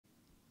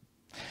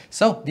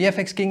So the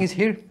FX King is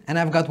here and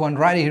I've got one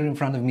right here in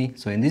front of me.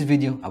 So in this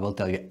video I will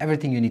tell you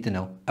everything you need to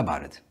know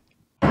about it.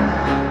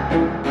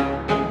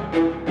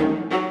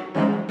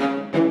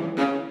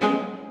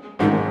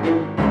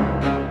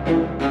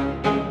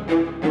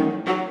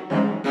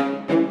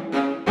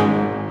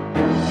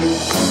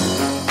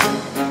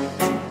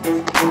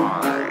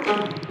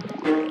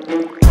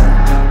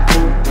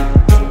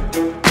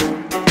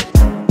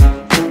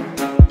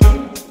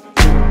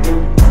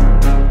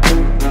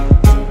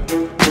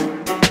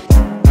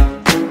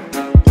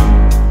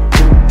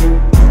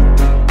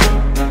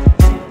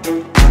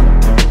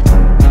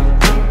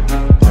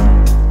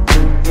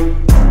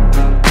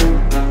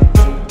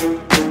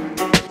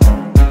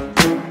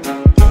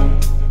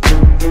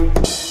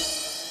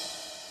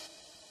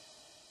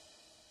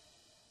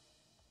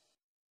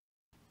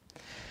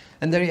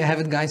 And there you have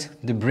it, guys,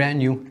 the brand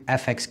new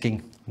FX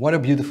King. What a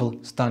beautiful,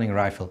 stunning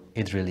rifle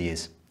it really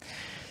is.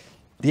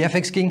 The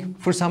FX King,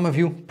 for some of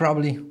you,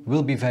 probably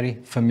will be very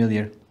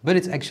familiar, but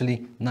it's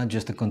actually not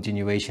just a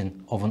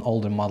continuation of an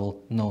older model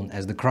known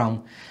as the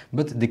Crown,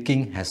 but the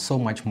King has so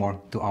much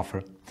more to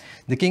offer.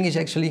 The King is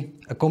actually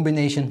a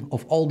combination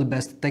of all the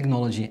best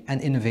technology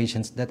and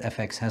innovations that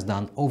FX has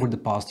done over the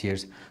past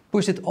years,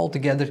 pushed it all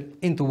together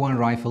into one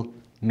rifle,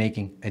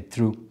 making a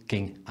true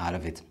King out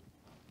of it.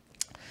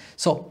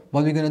 So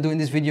what we're going to do in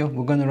this video,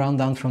 we're going to round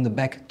down from the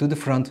back to the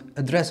front,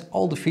 address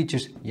all the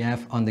features you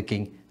have on the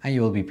King, and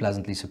you will be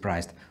pleasantly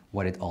surprised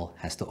what it all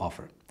has to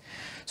offer.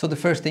 So the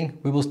first thing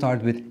we will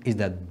start with is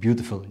that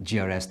beautiful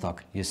GRS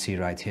stock you see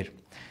right here.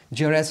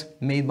 GRS,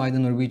 made by the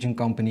Norwegian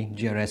company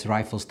GRS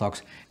Rifle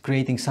Stocks,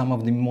 creating some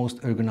of the most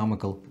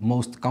ergonomical,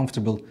 most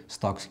comfortable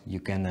stocks you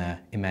can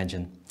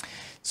imagine.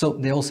 So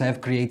they also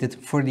have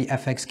created for the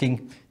FX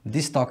King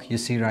this stock you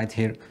see right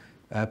here,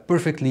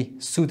 perfectly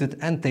suited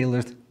and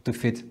tailored to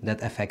fit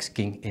that FX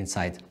King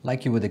inside,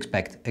 like you would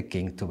expect a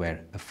King to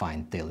wear a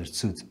fine tailored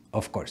suit,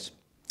 of course.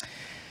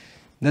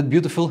 That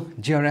beautiful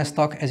GRS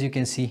stock, as you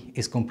can see,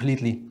 is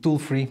completely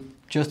tool-free.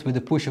 Just with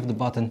the push of the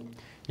button,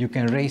 you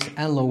can raise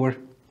and lower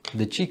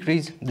the cheek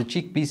piece,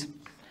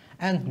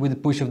 and with the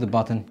push of the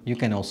button, you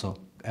can also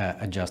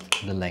adjust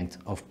the length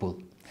of pull.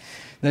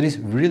 That is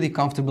really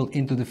comfortable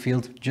into the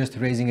field, just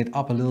raising it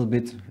up a little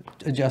bit,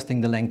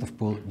 adjusting the length of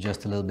pull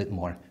just a little bit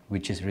more,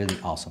 which is really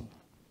awesome.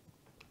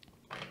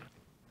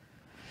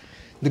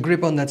 The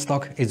grip on that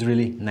stock is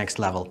really next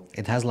level.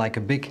 It has like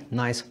a big,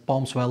 nice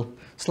palm swell,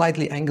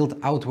 slightly angled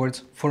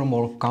outwards for a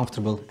more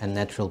comfortable and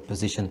natural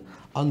position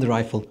on the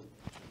rifle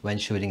when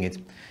shooting it,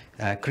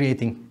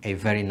 creating a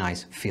very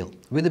nice feel.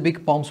 With a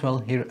big palm swell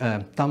here,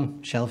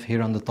 thumb shelf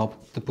here on the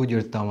top to put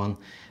your thumb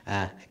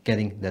on,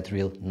 getting that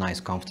real nice,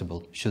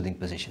 comfortable shooting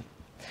position.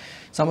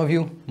 Some of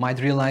you might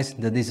realize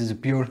that this is a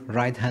pure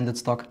right-handed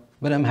stock,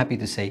 but I'm happy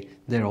to say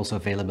they're also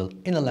available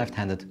in a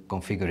left-handed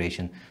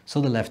configuration,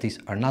 so the lefties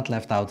are not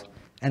left out,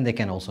 and they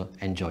can also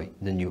enjoy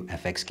the new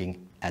FX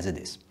King as it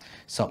is.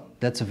 So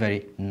that's a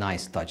very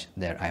nice touch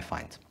there, I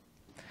find.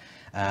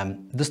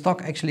 The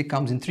stock actually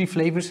comes in 3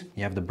 flavors.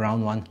 You have the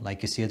brown one,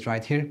 like you see it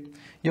right here.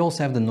 You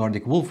also have the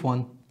Nordic Wolf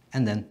one,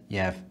 and then you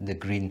have the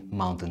Green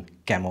Mountain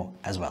Camo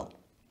as well.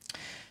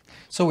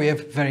 So we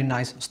have very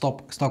nice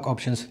stock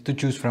options to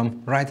choose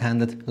from,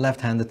 right-handed,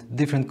 left-handed,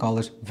 different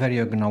colors, very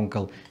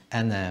ergonomical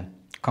and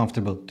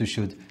comfortable to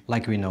shoot,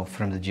 like we know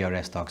from the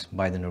GRS stocks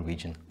by the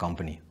Norwegian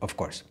company, of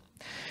course.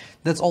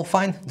 That's all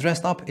fine,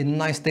 dressed up in a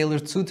nice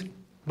tailored suit,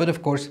 but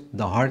of course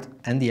the heart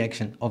and the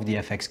action of the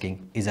FX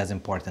King is as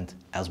important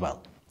as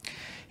well.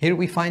 Here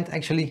we find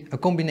actually a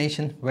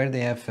combination where they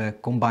have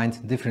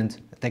combined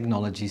different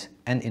technologies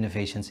and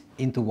innovations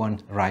into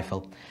one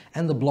rifle,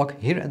 and the block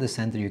here at the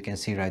center you can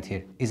see right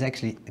here is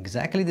actually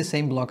exactly the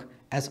same block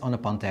as on a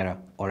Pantera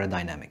or a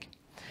Dynamic.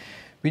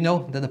 We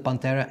know that the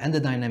Pantera and the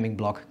Dynamic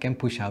block can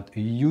push out a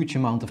huge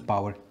amount of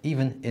power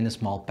even in a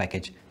small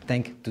package,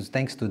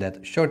 thanks to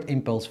that short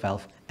impulse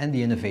valve and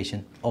the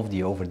innovation of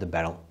the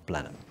over-the-barrel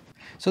plenum.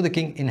 So the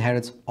King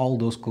inherits all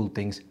those cool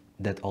things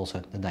that also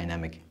the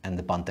Dynamic and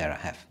the Pantera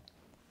have.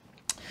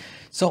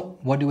 So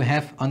what do we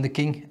have on the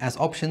King as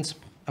options?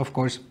 Of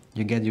course,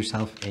 you get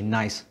yourself a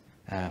nice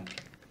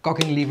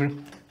cocking lever,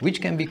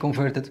 which can be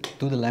converted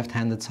to the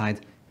left-handed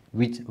side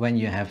when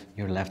you have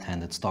your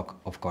left-handed stock,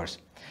 of course.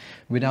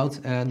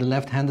 Without the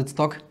left-handed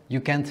stock,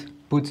 you can't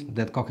put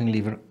that cocking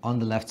lever on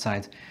the left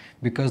side,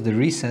 because the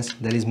recess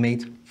that is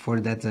made for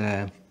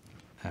that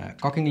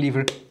cocking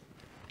lever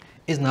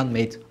is not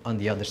made on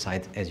the other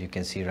side, as you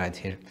can see right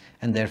here,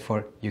 and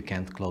therefore you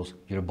can't close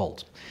your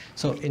bolt.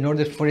 So in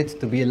order for it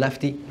to be a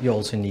lefty, you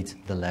also need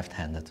the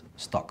left-handed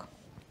stock.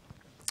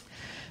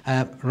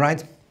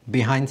 Right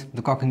behind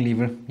the cocking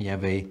lever, you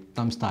have a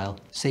thumb-style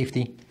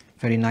safety,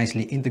 very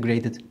nicely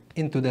integrated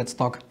into that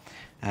stock.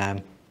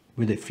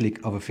 With a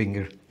flick of a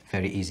finger,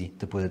 very easy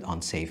to put it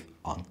on safe,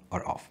 on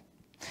or off.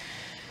 A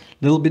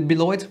little bit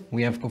below it,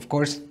 we have of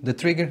course the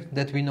trigger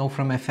that we know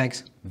from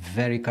FX,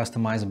 very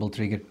customizable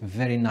trigger,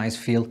 very nice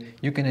feel.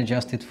 You can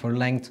adjust it for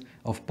length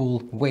of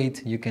pull,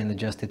 weight, you can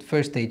adjust it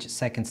first stage,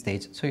 second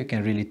stage, so you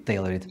can really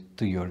tailor it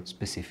to your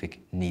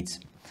specific needs.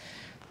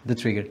 The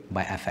trigger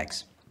by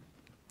FX.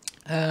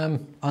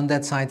 On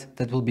that side,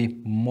 that will be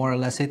more or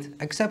less it,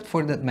 except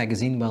for that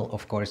magazine well,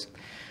 of course.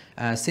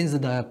 Since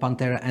the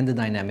Pantera and the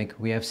Dynamic,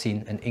 we have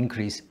seen an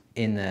increase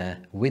in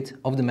width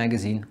of the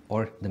magazine,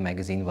 or the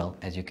magazine well,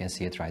 as you can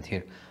see it right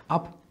here,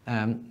 up.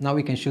 Now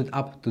we can shoot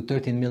up to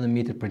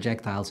 13mm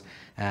projectiles.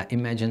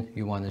 Imagine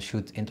you want to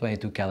shoot in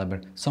 22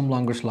 caliber, some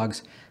longer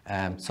slugs,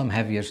 some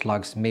heavier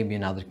slugs, maybe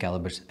in other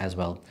calibers as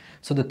well.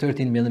 So the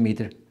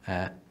 13mm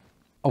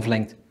of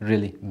length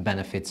really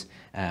benefits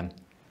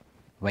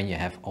when you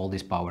have all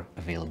this power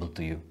available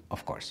to you,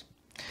 of course.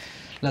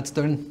 Let's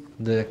turn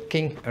the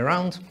King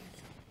around.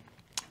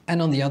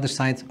 And on the other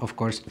side, of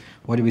course,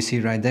 what do we see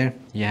right there?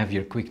 You have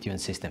your quick tune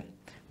system.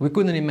 We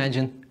couldn't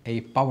imagine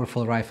a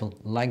powerful rifle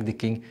like the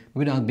King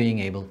without being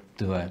able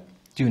to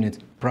tune it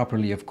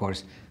properly, of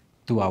course,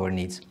 to our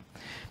needs.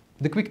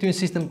 The quick tune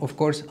system, of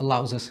course,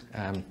 allows us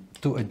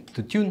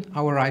to tune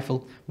our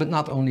rifle, but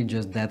not only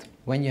just that.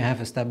 When you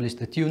have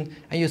established a tune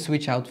and you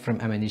switch out from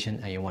ammunition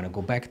and you want to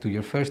go back to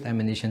your first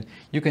ammunition,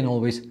 you can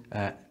always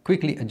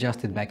quickly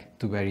adjust it back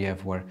to where you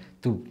have were,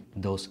 to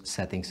those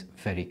settings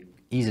very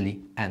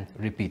easily and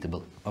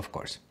repeatable, of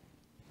course.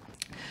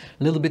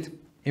 A little bit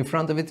in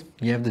front of it,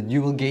 you have the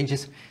dual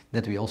gauges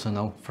that we also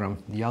know from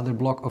the other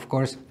block, of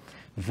course.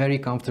 Very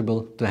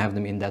comfortable to have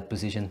them in that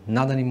position,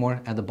 not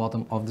anymore at the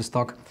bottom of the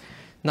stock.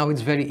 Now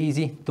it's very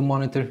easy to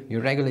monitor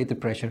your regulator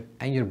pressure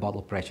and your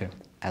bottle pressure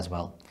as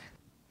well.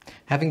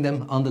 Having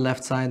them on the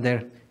left side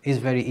there is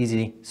very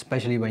easy,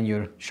 especially when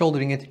you're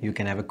shouldering it. You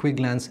can have a quick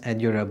glance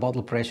at your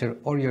bottle pressure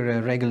or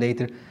your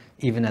regulator.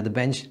 Even at the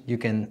bench, you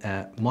can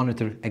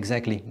monitor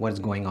exactly what's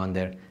going on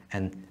there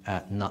and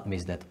not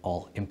miss that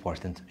all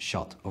important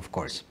shot, of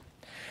course.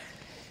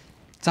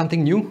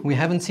 Something new we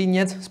haven't seen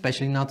yet,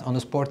 especially not on a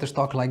sporter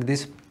stock like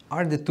this,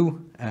 are the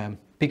two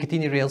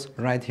Picatinny rails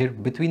right here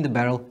between the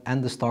barrel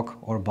and the stock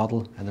or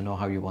bottle. I don't know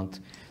how you want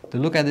to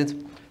look at it.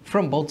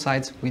 From both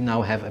sides we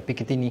now have a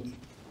Picatinny,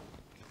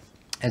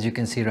 as you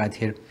can see right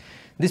here.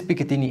 This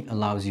Picatinny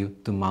allows you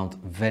to mount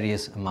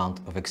various amount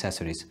of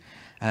accessories.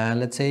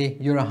 Let's say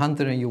you're a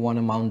hunter and you want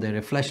to mount there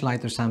a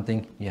flashlight or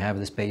something, you have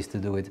the space to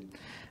do it.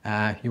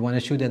 You want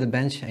to shoot at a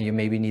bench and you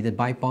maybe need a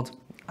bipod.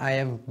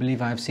 I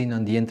believe I've seen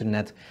on the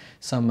internet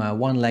some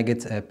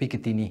one-legged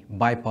Picatinny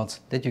bipods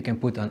that you can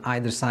put on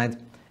either side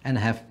and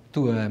have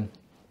two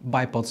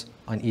bipods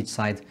on each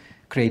side,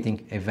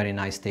 creating a very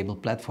nice stable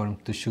platform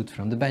to shoot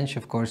from the bench,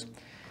 of course.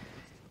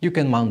 You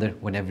can mount there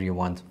whatever you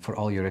want for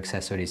all your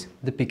accessories.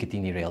 The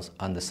Picatinny rails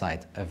on the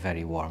side, a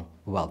very warm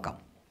welcome.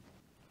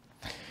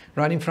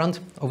 Right in front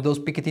of those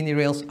Picatinny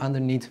rails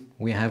underneath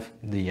we have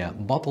the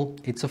bottle.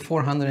 It's a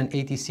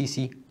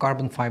 480cc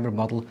carbon fiber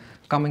bottle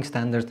coming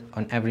standard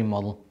on every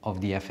model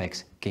of the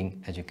FX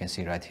King, as you can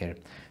see right here,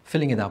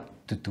 filling it up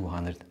to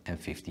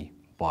 250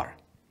 bar.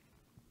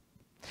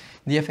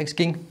 The FX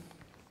King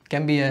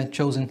can be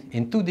chosen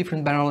in two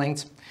different barrel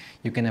lengths.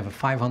 You can have a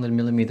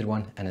 500mm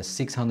one and a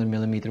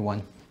 600mm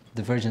one.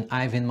 The version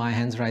I have in my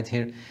hands right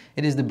here,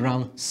 it is the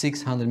brown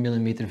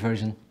 600mm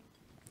version.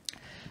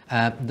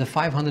 The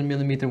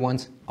 500mm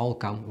ones all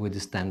come with the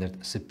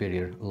standard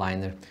Superior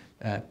liner,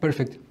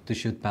 perfect to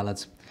shoot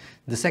pellets.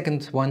 The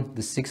second one,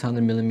 the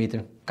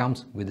 600mm,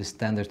 comes with the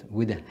standard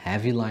with a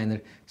heavy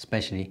liner,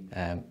 specially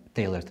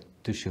tailored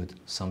to shoot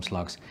some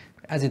slugs,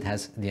 as it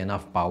has the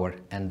enough power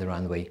and the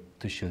runway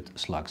to shoot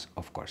slugs,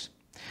 of course.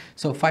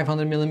 So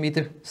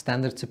 500mm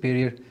standard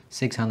Superior,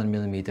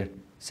 600mm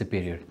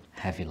Superior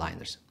heavy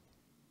liners.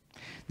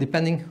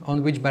 Depending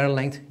on which barrel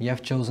length you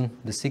have chosen,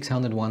 the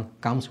 601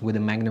 comes with a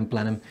Magnum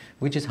plenum,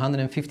 which is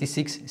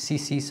 156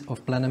 cc's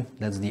of plenum.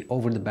 That's the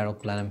over-the-barrel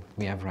plenum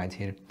we have right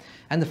here.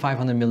 And the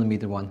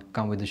 500mm one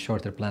comes with the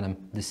shorter plenum,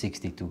 the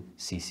 62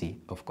 cc,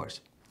 of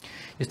course.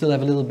 You still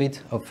have a little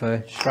bit of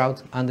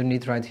shroud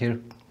underneath right here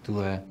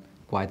to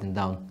quieten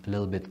down a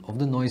little bit of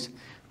the noise.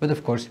 But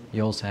of course,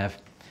 you also have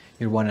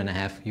your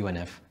 1.5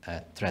 UNF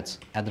threads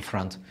at the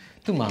front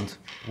to mount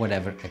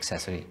whatever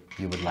accessory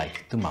you would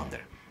like to mount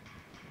there.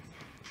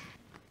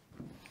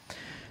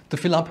 To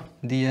fill up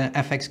the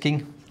FX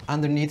King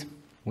underneath,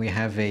 we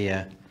have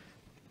a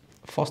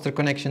Foster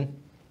connection,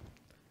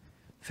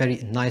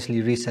 very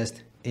nicely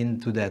recessed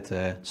into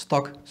that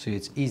stock, so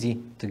it's easy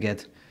to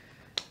get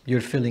your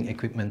filling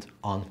equipment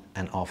on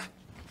and off,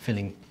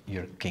 filling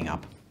your King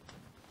up.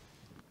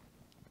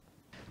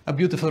 A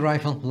beautiful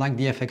rifle like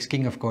the FX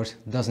King, of course,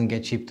 doesn't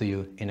get shipped to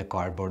you in a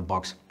cardboard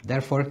box.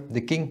 Therefore,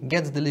 the King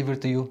gets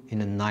delivered to you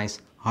in a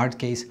nice hard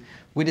case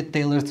with a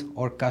tailored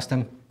or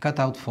custom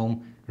cutout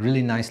foam,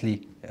 really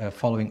nicely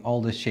following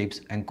all the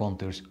shapes and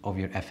contours of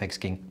your FX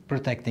King,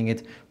 protecting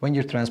it when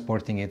you're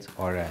transporting it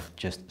or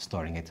just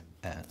storing it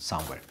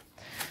somewhere.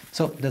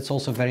 So that's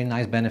also a very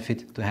nice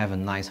benefit to have a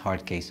nice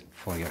hard case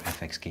for your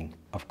FX King,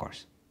 of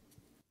course.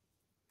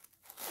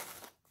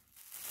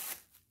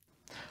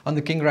 On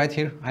the King right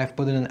here, I have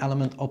put in an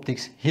Element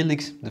Optics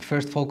Helix, the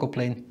first focal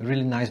plane,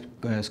 really nice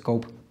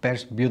scope,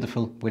 pairs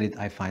beautiful with it,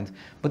 I find.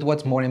 But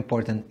what's more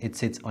important, it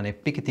sits on a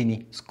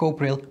Picatinny scope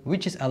rail,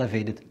 which is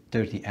elevated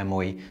 30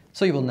 MOA,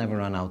 so you will never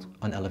run out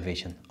on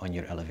elevation on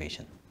your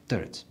elevation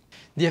turrets.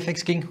 The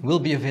FX King will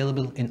be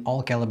available in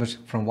all calibers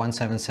from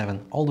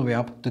 177 all the way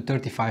up to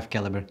 35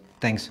 caliber,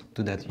 thanks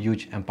to that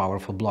huge and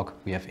powerful block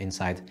we have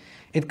inside.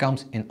 It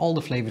comes in all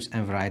the flavors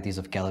and varieties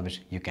of calibers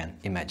you can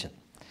imagine.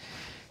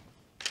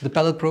 The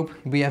pellet probe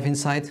we have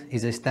inside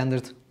is a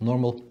standard,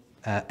 normal,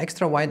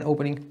 extra wide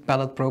opening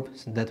pellet probe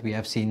that we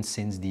have seen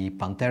since the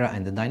Pantera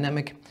and the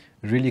Dynamic.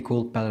 Really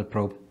cool pellet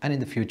probe, and in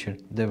the future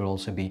there will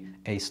also be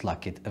a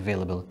slug kit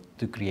available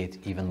to create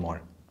even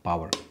more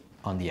power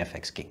on the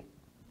FX King.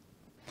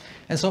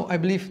 And so I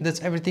believe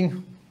that's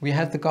everything we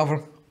have to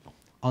cover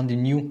on the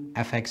new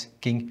FX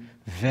King.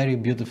 Very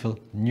beautiful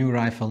new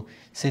rifle,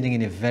 sitting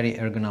in a very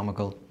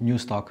ergonomical new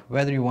stock.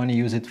 Whether you want to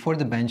use it for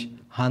the bench,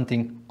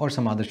 hunting or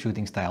some other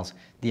shooting styles,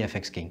 the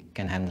FX King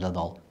can handle it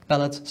all.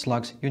 Pellets,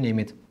 slugs, you name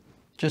it,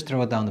 just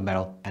throw it down the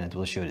barrel and it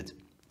will shoot it.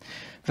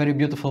 Very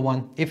beautiful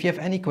one. If you have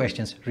any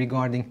questions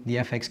regarding the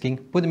FX King,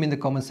 put them in the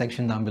comment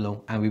section down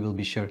below and we will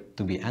be sure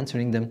to be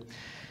answering them.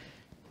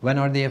 When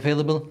are they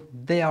available?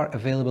 They are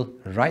available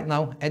right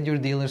now at your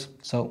dealers,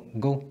 so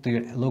go to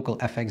your local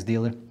FX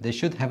dealer. They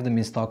should have them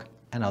in stock,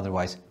 and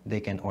otherwise they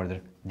can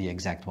order the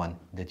exact one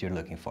that you're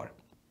looking for.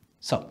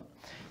 So,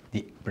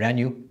 the brand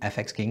new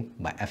FX King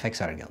by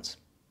FX Airguns.